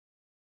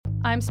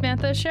I'm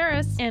Samantha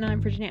Sherris. And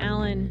I'm Virginia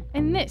Allen.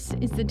 And this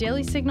is the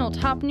Daily Signal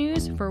top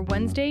news for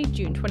Wednesday,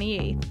 June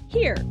 28th.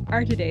 Here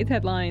are today's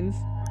headlines.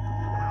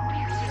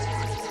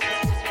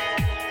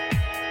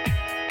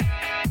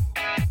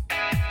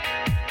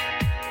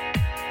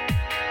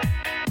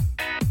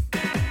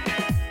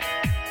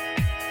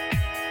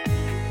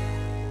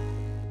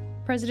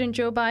 President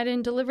Joe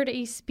Biden delivered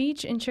a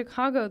speech in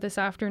Chicago this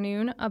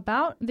afternoon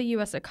about the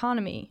U.S.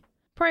 economy.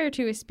 Prior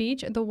to his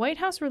speech, the White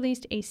House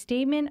released a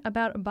statement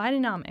about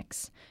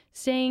Bidenomics,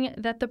 saying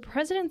that the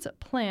president's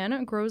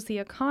plan grows the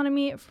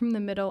economy from the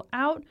middle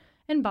out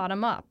and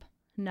bottom up,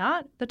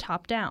 not the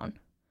top down.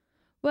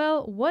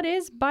 Well, what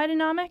is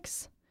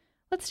Bidenomics?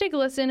 Let's take a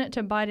listen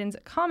to Biden's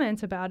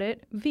comments about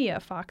it via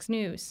Fox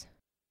News.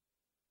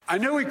 I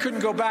knew we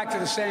couldn't go back to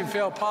the same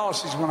failed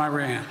policies when I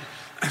ran.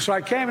 So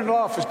I came into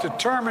office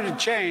determined to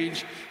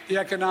change the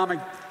economic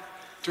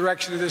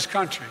direction of this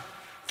country,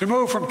 to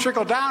move from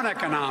trickle-down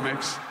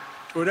economics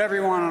to what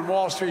everyone on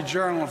Wall Street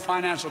Journal and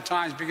Financial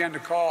Times began to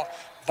call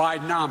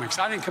Bidenomics.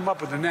 I didn't come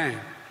up with the name.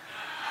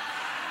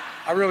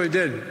 I really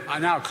didn't. I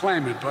now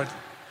claim it, but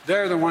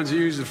they're the ones who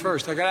used it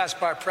first. I got asked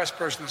by a press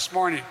person this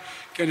morning,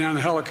 getting on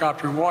the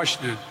helicopter in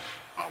Washington,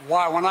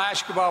 why, when I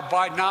asked you about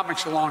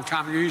Bidenomics a long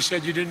time ago, you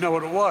said you didn't know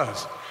what it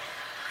was.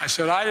 I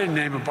said, I didn't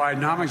name it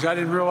Bidenomics. I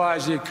didn't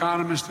realize the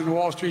Economist and the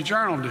Wall Street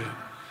Journal did.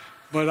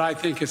 But I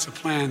think it's a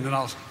plan that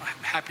I'm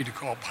happy to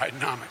call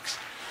Bidenomics.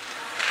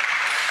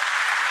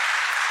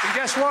 And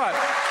guess what?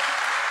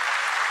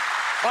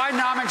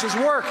 Bidenomics is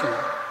working.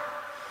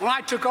 When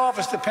I took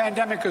office, the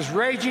pandemic was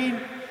raging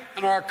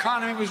and our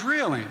economy was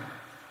reeling.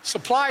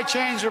 Supply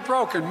chains are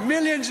broken,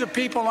 millions of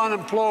people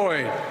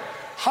unemployed,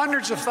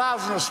 hundreds of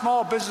thousands of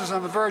small businesses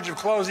on the verge of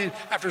closing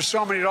after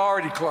so many had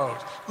already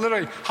closed.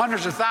 Literally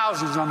hundreds of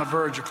thousands on the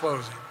verge of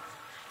closing.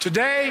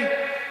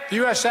 Today, the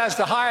U.S. has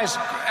the highest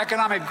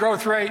economic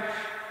growth rate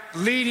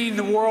leading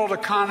the world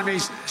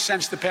economies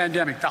since the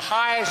pandemic, the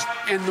highest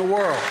in the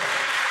world.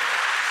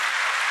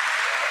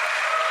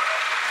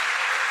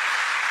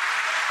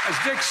 As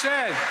Dick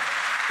said,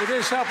 with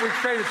his help, we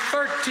created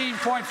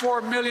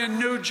 13.4 million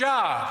new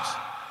jobs.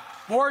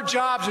 More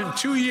jobs in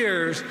 2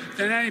 years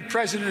than any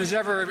president has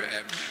ever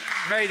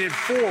made in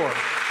 4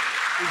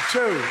 and 2.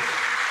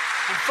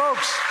 And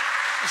folks,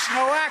 it's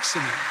no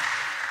accident.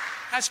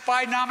 That's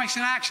Bidenomics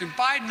in action.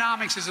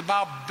 Bidenomics is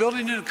about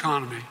building an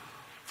economy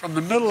from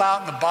the middle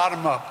out and the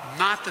bottom up,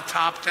 not the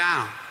top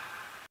down.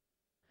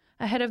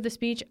 Ahead of the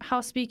speech,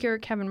 House Speaker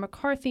Kevin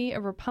McCarthy,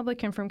 a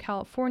Republican from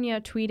California,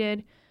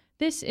 tweeted,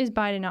 "This is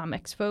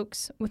Bidenomics,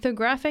 folks," with a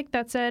graphic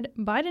that said,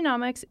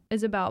 "Bidenomics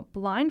is about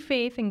blind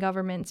faith in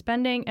government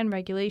spending and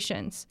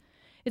regulations.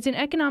 It's an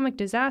economic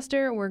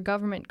disaster where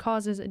government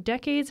causes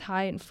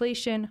decades-high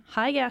inflation,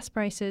 high gas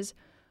prices,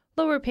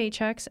 lower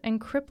paychecks, and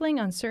crippling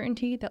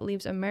uncertainty that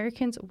leaves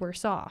Americans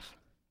worse off."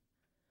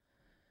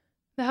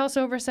 The House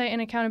Oversight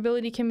and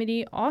Accountability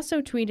Committee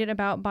also tweeted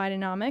about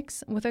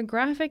Bidenomics with a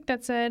graphic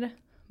that said,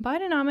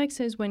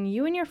 "Bidenomics is when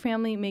you and your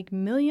family make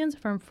millions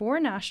from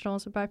foreign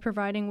nationals by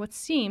providing what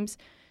seems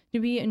to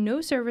be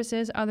no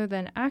services other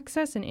than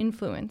access and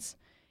influence.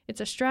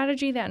 It's a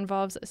strategy that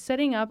involves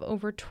setting up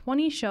over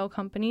 20 shell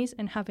companies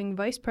and having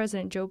Vice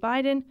President Joe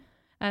Biden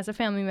as a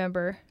family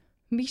member."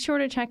 Be sure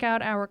to check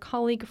out our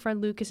colleague Fred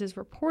Lucas's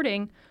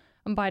reporting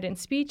on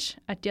Biden's speech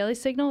at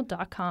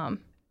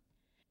dailysignal.com.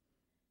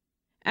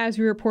 As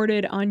we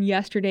reported on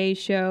yesterday's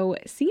show,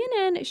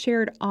 CNN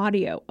shared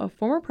audio of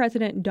former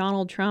President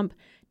Donald Trump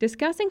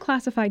discussing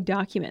classified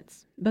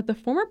documents, but the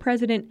former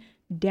president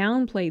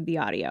downplayed the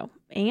audio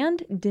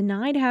and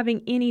denied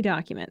having any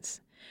documents.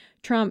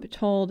 Trump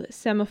told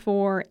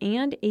Semaphore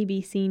and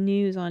ABC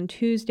News on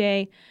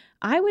Tuesday,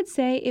 "I would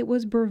say it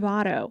was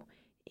bravado.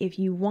 If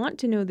you want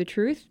to know the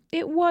truth,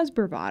 it was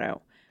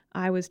bravado.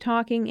 I was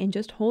talking and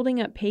just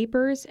holding up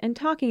papers and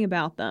talking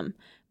about them,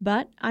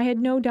 but I had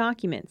no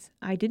documents.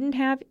 I didn't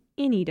have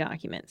any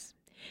documents."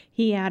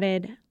 He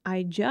added,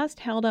 "I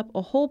just held up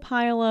a whole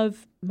pile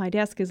of, my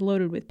desk is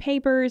loaded with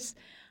papers.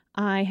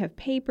 I have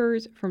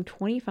papers from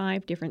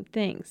 25 different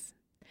things."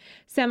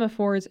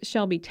 Semaphore's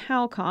Shelby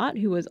Talcott,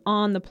 who was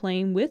on the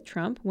plane with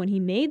Trump when he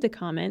made the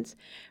comments,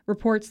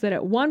 reports that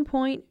at one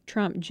point,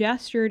 Trump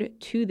gestured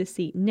to the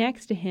seat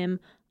next to him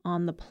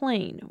on the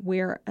plane,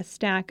 where a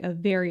stack of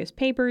various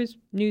papers,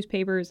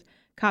 newspapers,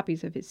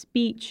 copies of his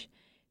speech,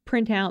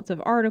 printouts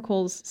of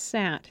articles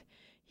sat.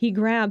 He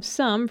grabbed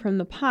some from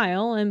the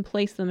pile and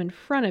placed them in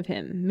front of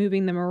him,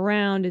 moving them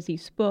around as he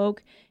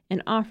spoke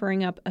and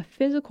offering up a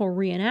physical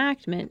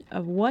reenactment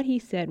of what he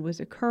said was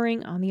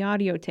occurring on the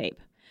audio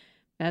tape.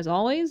 As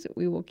always,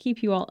 we will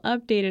keep you all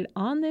updated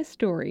on this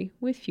story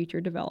with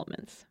future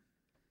developments.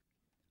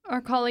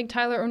 Our colleague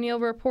Tyler O'Neill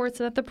reports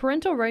that the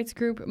parental rights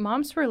group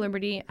Moms for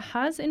Liberty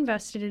has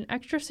invested in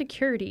extra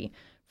security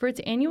for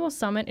its annual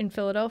summit in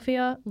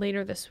Philadelphia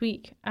later this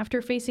week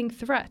after facing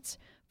threats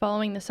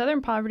following the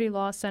Southern Poverty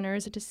Law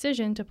Center's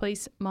decision to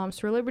place Moms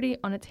for Liberty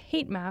on its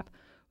hate map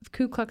with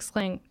Ku Klux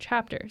Klan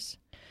chapters.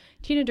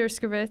 Tina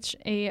Derskovich,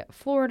 a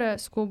Florida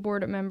school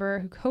board member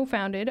who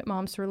co-founded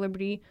Moms for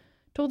Liberty,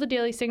 told the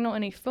Daily Signal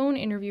in a phone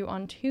interview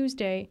on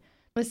Tuesday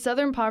The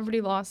Southern Poverty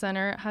Law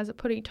Center has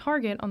put a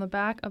target on the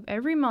back of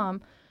every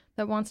mom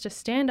that wants to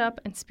stand up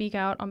and speak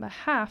out on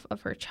behalf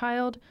of her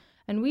child,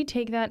 and we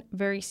take that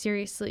very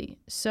seriously.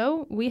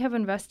 So we have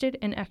invested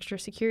in extra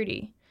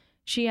security.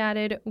 She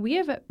added, "We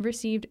have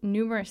received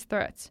numerous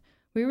threats.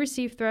 We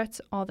receive threats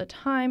all the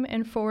time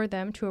and forward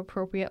them to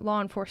appropriate law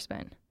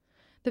enforcement."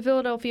 The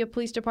Philadelphia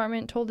Police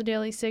Department told the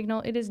Daily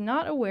Signal it is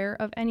not aware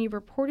of any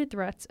reported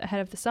threats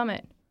ahead of the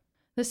summit.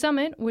 The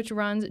summit, which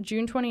runs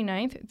June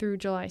 29th through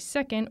July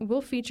 2nd,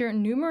 will feature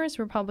numerous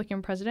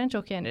Republican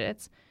presidential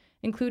candidates,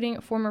 including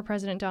former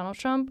President Donald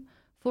Trump,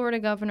 Florida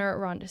Governor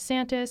Ron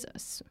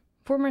DeSantis,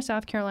 former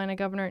South Carolina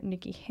Governor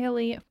Nikki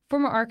Haley,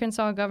 former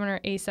Arkansas Governor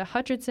Asa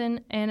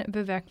Hutchinson, and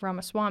Vivek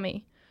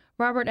Ramaswamy.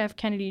 Robert F.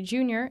 Kennedy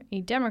Jr., a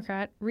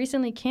Democrat,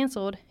 recently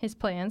canceled his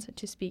plans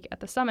to speak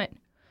at the summit.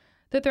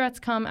 The threats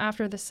come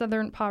after the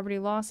Southern Poverty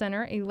Law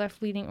Center, a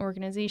left-leaning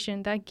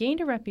organization that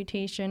gained a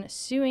reputation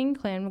suing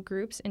Klan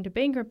groups into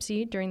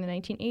bankruptcy during the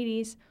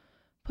 1980s,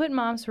 put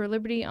Moms for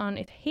Liberty on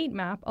its hate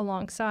map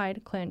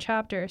alongside Klan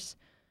chapters.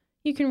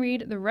 You can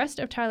read the rest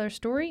of Tyler's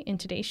story in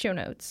today's show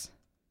notes.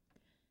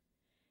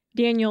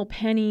 Daniel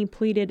Penny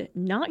pleaded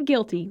not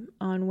guilty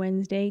on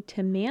Wednesday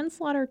to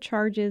manslaughter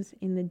charges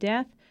in the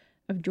death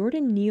of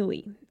Jordan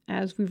Neely.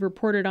 As we've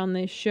reported on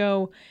this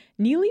show,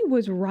 Neely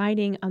was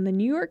riding on the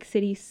New York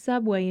City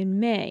subway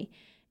in May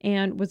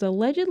and was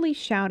allegedly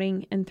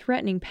shouting and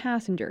threatening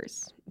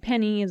passengers.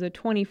 Penny is a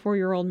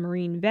 24-year-old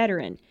Marine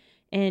veteran,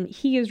 and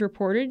he is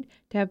reported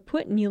to have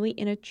put Neely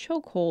in a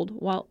chokehold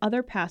while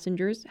other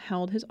passengers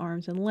held his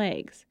arms and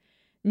legs.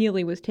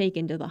 Neely was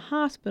taken to the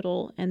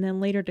hospital and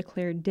then later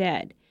declared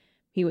dead.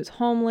 He was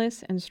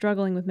homeless and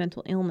struggling with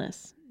mental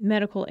illness.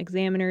 Medical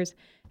examiners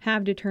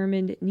have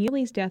determined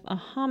Neely's death a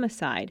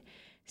homicide,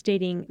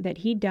 stating that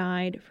he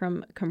died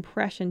from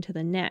compression to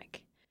the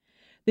neck.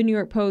 The New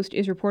York Post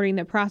is reporting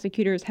that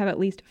prosecutors have at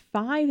least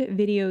 5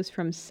 videos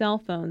from cell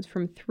phones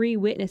from 3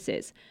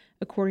 witnesses,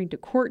 according to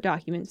court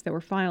documents that were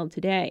filed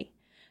today.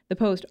 The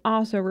Post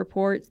also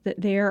reports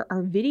that there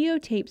are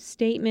videotaped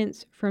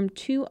statements from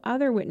 2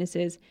 other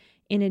witnesses,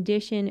 in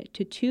addition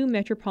to 2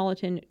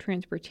 Metropolitan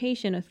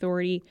Transportation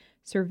Authority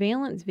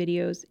surveillance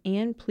videos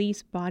and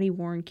police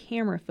body-worn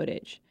camera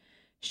footage.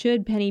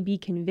 Should Penny be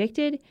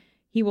convicted,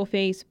 he will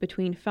face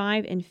between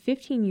 5 and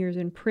 15 years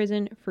in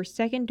prison for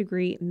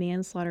second-degree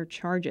manslaughter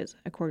charges,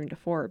 according to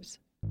Forbes.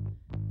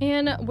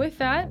 And with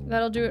that,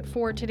 that'll do it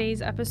for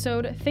today's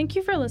episode. Thank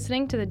you for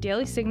listening to the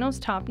Daily Signal's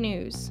top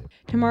news.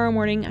 Tomorrow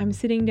morning, I'm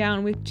sitting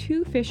down with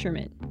 2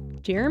 fishermen,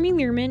 Jeremy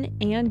Learman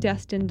and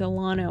Dustin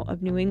Delano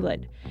of New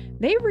England.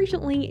 They've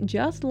recently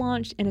just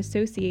launched an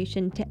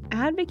association to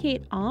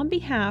advocate on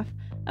behalf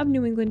of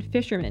New England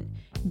fishermen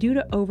due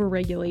to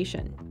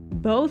overregulation.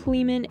 Both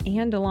Learman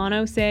and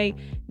Delano say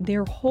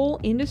their whole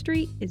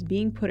industry is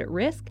being put at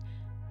risk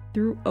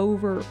through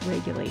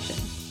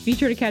overregulation. Be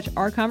sure to catch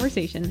our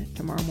conversation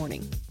tomorrow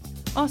morning.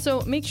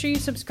 Also, make sure you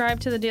subscribe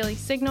to the Daily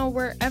Signal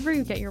wherever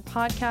you get your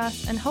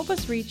podcasts and help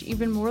us reach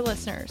even more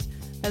listeners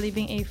by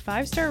leaving a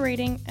 5-star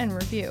rating and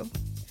review.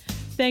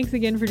 Thanks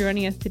again for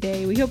joining us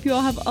today. We hope you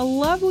all have a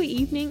lovely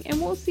evening, and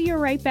we'll see you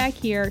right back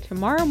here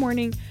tomorrow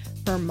morning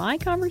for my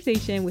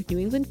conversation with New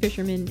England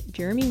fishermen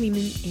Jeremy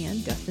Learman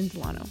and Dustin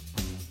Delano.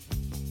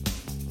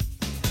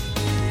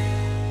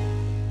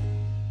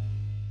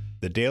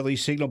 The Daily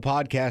Signal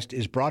podcast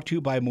is brought to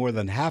you by more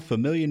than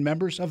 500,000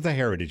 members of the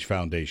Heritage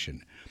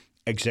Foundation.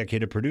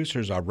 Executive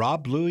producers are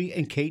Rob Bluey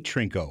and Kate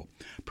Trinko.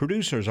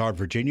 Producers are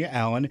Virginia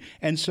Allen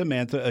and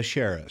Samantha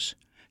Asheris.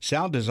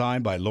 Sound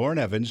design by Lauren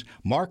Evans,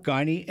 Mark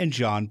Guiney, and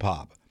John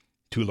Pop.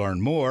 To learn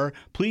more,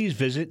 please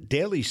visit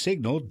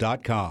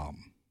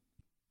dailysignal.com.